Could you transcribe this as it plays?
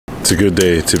It's a good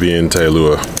day to be in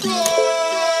Tailua.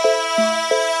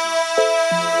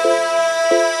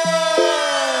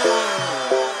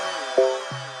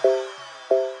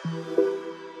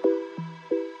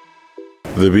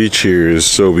 The beach here is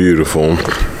so beautiful.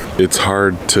 It's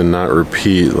hard to not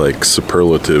repeat like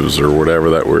superlatives or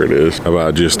whatever that word is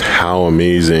about just how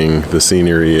amazing the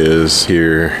scenery is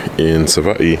here in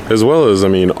Savai'i, as well as, I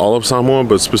mean, all of Samoa,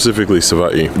 but specifically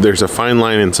Savai'i. There's a fine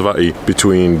line in Savai'i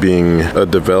between being a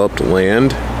developed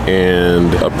land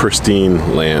and a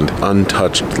pristine land,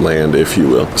 untouched land, if you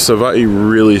will. Savai'i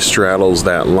really straddles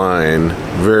that line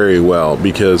very well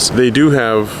because they do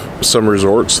have some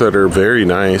resorts that are very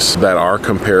nice that are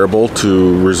comparable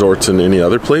to resorts in any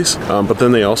other place, but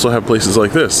then they also have places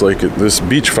like this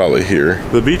beach folly here.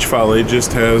 The beach folly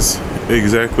just has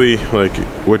exactly like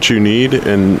what you need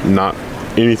and not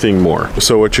anything more.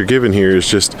 So what you're given here is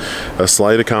just a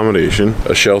slight accommodation,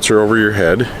 a shelter over your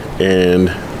head,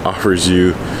 and offers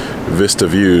you vista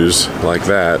views like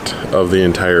that of the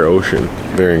entire ocean.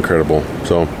 Very incredible.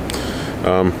 So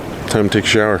time to take a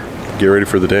shower, get ready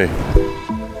for the day.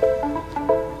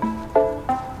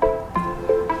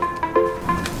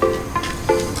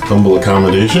 Humble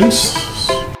accommodations.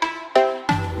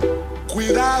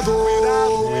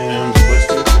 And let's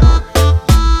take a shower.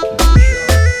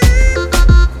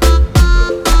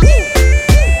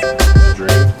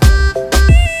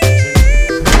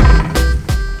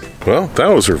 Well, that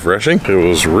was refreshing. It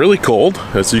was really cold,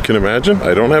 as you can imagine.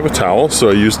 I don't have a towel, so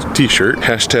I used a t-shirt.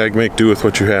 Hashtag make do with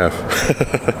what you have.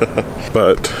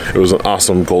 But it was an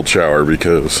awesome cold shower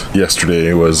because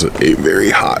yesterday was a very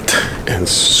hot and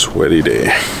sweaty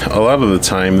day. A lot of the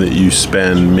time that you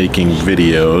spend making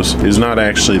videos is not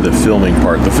actually the filming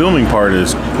part. The filming part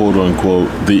is quote unquote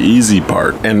the easy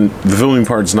part. And the filming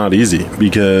part's not easy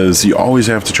because you always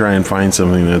have to try and find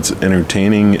something that's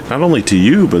entertaining, not only to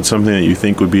you, but something that you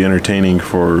think would be entertaining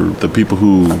for the people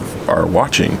who are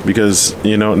watching. Because,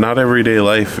 you know, not everyday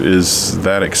life is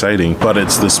that exciting, but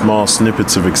it's the small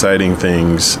snippets of exciting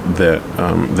things that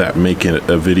that make it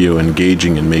a video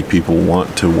engaging and make people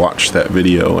want to watch that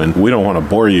video. And we don't want to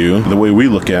bore you. The way we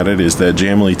look at it is that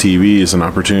Jamily TV is an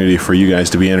opportunity for you guys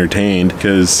to be entertained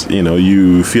because, you know,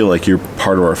 you feel like you're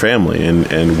part of our family,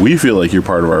 and we feel like you're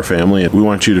part of our family, and we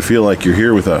want you to feel like you're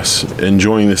here with us,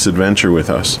 enjoying this adventure with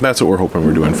us. That's what we're hoping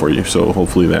we're doing for you. So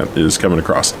hopefully that is coming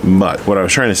across. But what I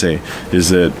was trying to say is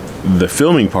that the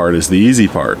filming part is the easy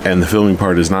part, and the filming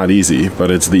part is not easy,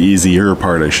 but it's the easier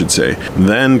part, I should say.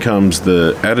 Then comes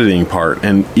the editing part,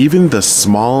 and even the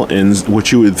small ends,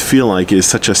 what you would feel like is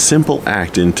such a simple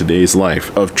act in today's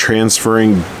life of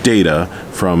transferring data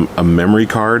from a memory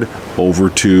card over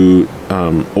to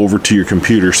your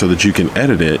computer so that you can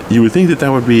edit it. You would think that that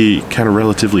would be kind of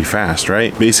relatively fast,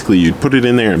 right? Basically, you'd put it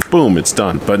in there and boom, it's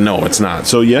done. But no, it's not.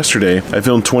 So yesterday, I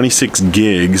filmed 26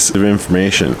 gigs of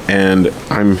information, and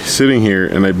I'm sitting here,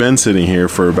 and I've been sitting here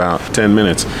for about 10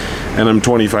 minutes, and I'm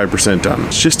 25% done.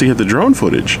 It's just to get the drone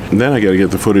footage. And then I gotta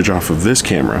get the footage off of this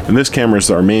camera. And this camera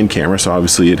is our main camera, so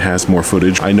obviously it has more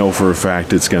footage. I know for a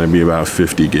fact it's gonna be about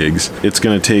 50 gigs. It's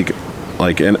gonna take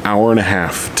like an hour and a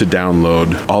half to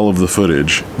download all of the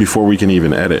footage before we can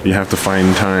even edit. You have to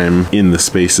find time in the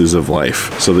spaces of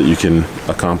life so that you can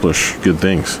accomplish good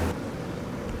things.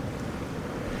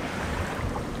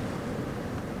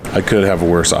 I could have a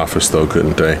worse office though,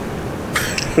 couldn't I?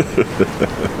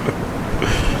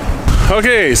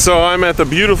 Okay, so I'm at the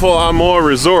beautiful Amoa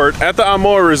Resort. At the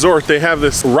Amoa Resort, they have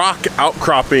this rock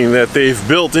outcropping that they've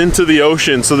built into the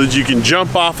ocean so that you can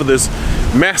jump off of this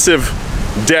massive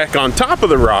deck on top of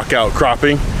the rock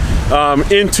outcropping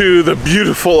into the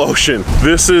beautiful ocean.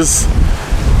 This is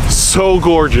so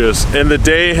gorgeous, and the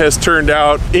day has turned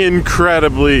out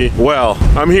incredibly well.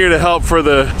 I'm here to help for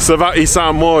the Savai'i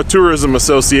Samoa Tourism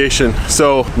Association,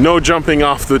 so no jumping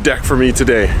off the deck for me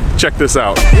today. Check this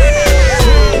out.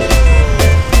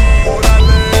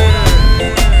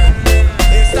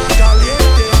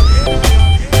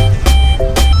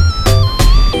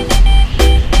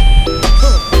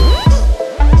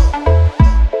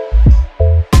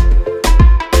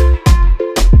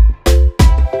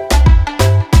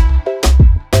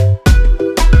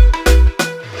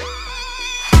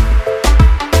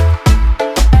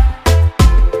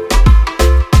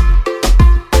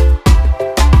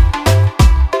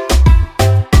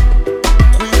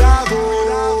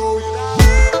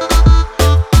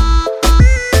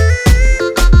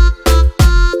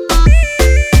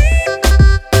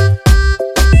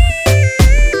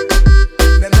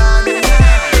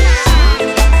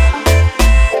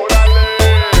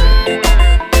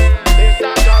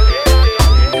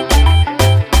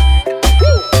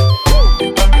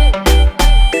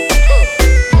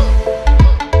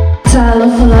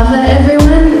 Alofa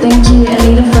everyone. Thank you,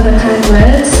 Anita, for the kind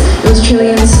words. It was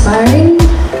truly inspiring.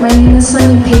 My name is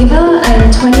Piva. I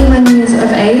am 21 years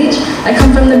of age. I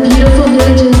come from the beautiful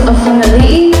villages of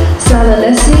Savai'i,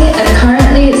 and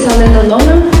currently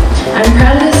Salilolona. I'm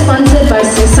proudly sponsored by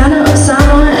Susana of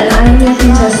Samoa, and I am your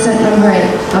contestant number 8.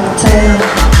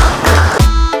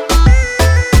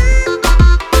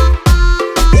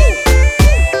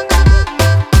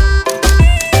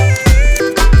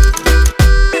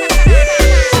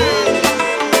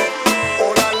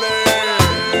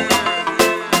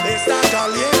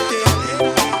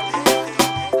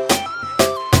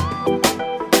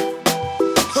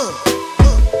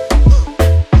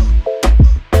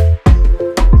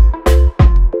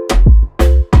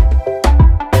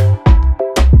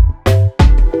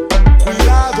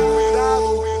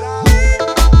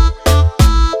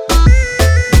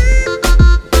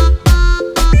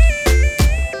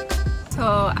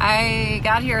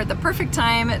 Up here at the perfect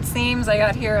time. It seems I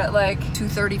got here at like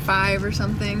 2:35 or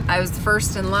something. I was the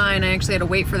first in line. I actually had to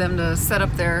wait for them to set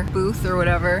up their booth or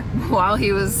whatever while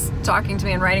he was talking to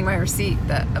me and writing my receipt,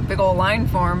 that a big old line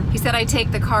form. He said I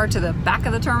take the car to the back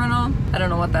of the terminal. I don't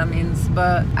know what that means,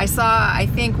 but I saw, I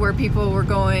think, where people were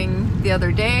going the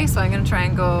other day, so I'm gonna try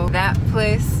and go that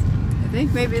place. I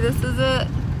think maybe this is it.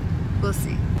 We'll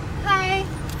see. Hi.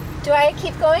 Do I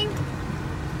keep going?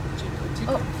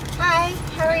 Oh. Hi,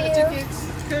 how are you?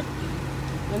 Good.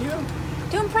 And you?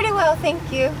 Doing pretty well, thank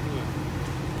you.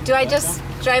 Do I just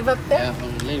drive up there? Yeah,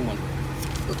 on lane 1.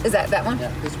 Is that one?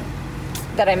 Yeah, this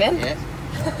one. That I'm in? Yes.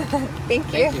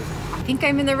 Thank you. I think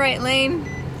I'm in the right lane.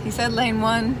 He said lane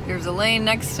 1. There's a lane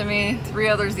next to me, 3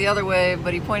 others the other way,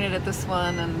 but he pointed at this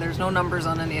one and there's no numbers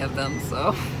on any of them,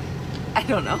 so I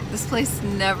don't know. This place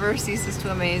never ceases to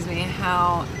amaze me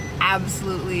how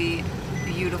absolutely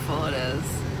beautiful it is.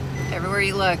 Everywhere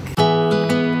you look.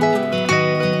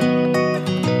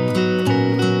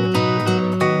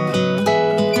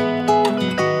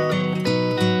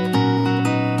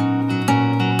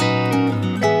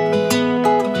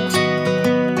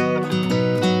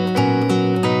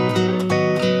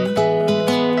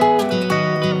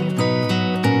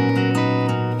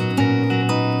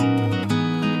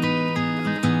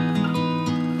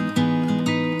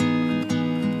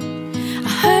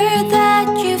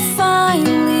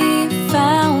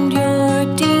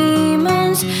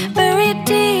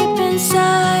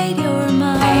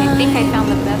 I found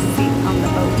the best seat on the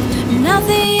boat.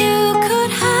 Nothing you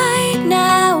could hide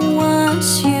now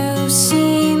once you've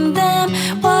seen them.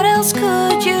 What else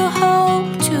could you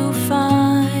hope to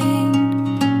find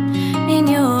in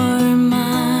your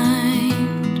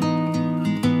mind?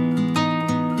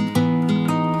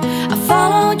 I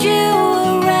followed you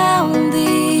around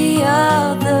the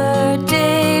other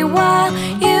day while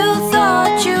you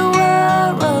thought you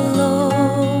were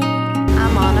alone.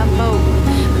 I'm on a boat.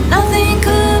 Nothing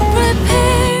could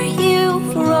prepare you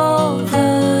for all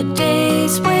the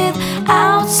days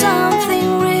without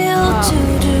something real to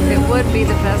do. It would be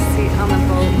the best seat on the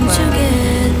boat, but to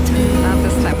get through. not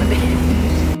this time of day.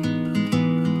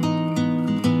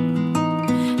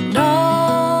 And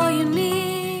all you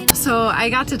need. So I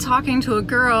got to talking to a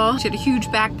girl. She had a huge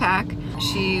backpack.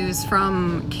 She was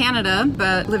from Canada,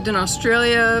 but lived in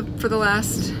Australia for the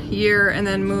last year and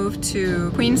then moved to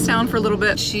Queenstown for a little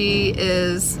bit. She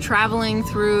is traveling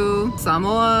through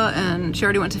Samoa and she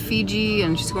already went to Fiji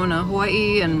and she's going to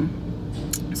Hawaii, and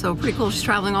so pretty cool. She's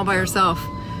traveling all by herself,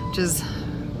 which is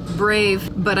brave,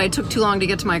 but I took too long to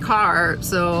get to my car,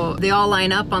 so they all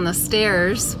line up on the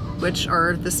stairs, which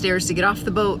are the stairs to get off the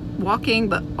boat walking,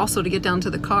 but also to get down to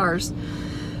the cars.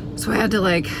 So I had to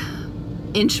like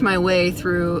inch my way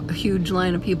through a huge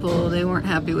line of people. They weren't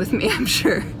happy with me, I'm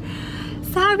sure.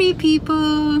 Sorry,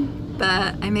 people.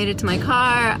 But I made it to my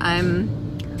car. I'm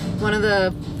one of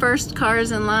the first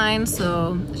cars in line,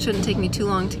 so it shouldn't take me too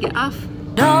long to get off.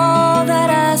 All that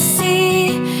I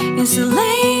see is a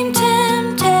lame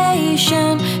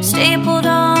temptation stapled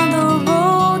on the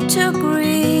road to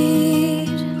greed.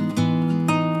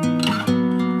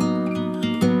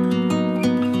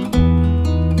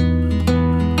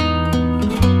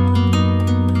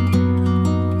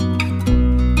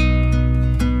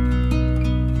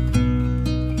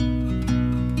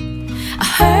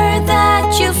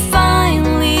 You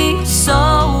finally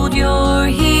sold your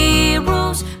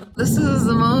heroes. This is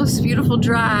the most beautiful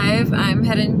drive. I'm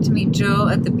heading to meet Joe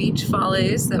at the beach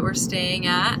follies that we're staying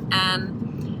at,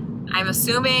 and I'm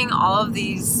assuming all of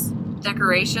these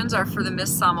decorations are for the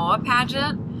Miss Samoa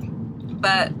pageant,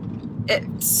 but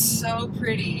it's so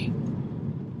pretty.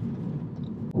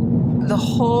 The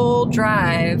whole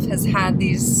drive has had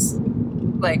these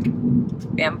like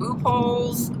bamboo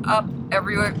poles up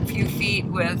every few feet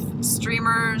with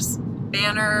streamers,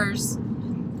 banners,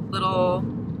 little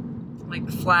like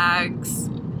flags,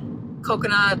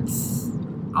 coconuts,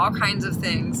 all kinds of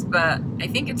things. But I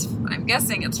think I'm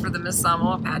guessing it's for the Miss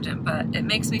Samoa pageant, but it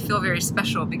makes me feel very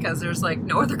special because there's like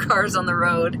no other cars on the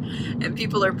road and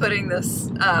people are putting this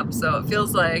up, so it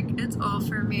feels like it's all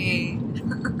for me.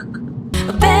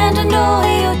 Abandon all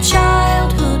your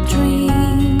childhood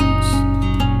dreams.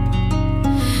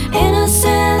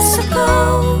 Innocence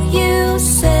ago, you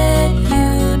said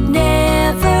you'd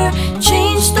never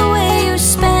change the way you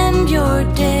spend your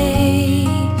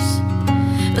days,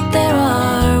 but there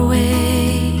are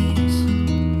ways,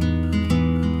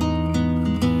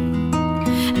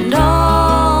 and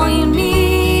all you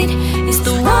need is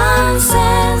the one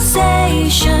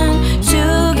sensation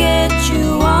to get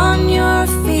you on your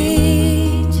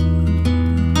feet.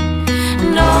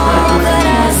 And all that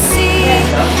I see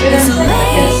is a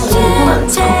latent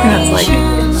Coconut's like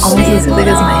almost as big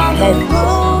as my head.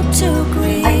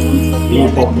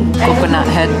 Coconut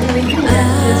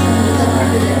head.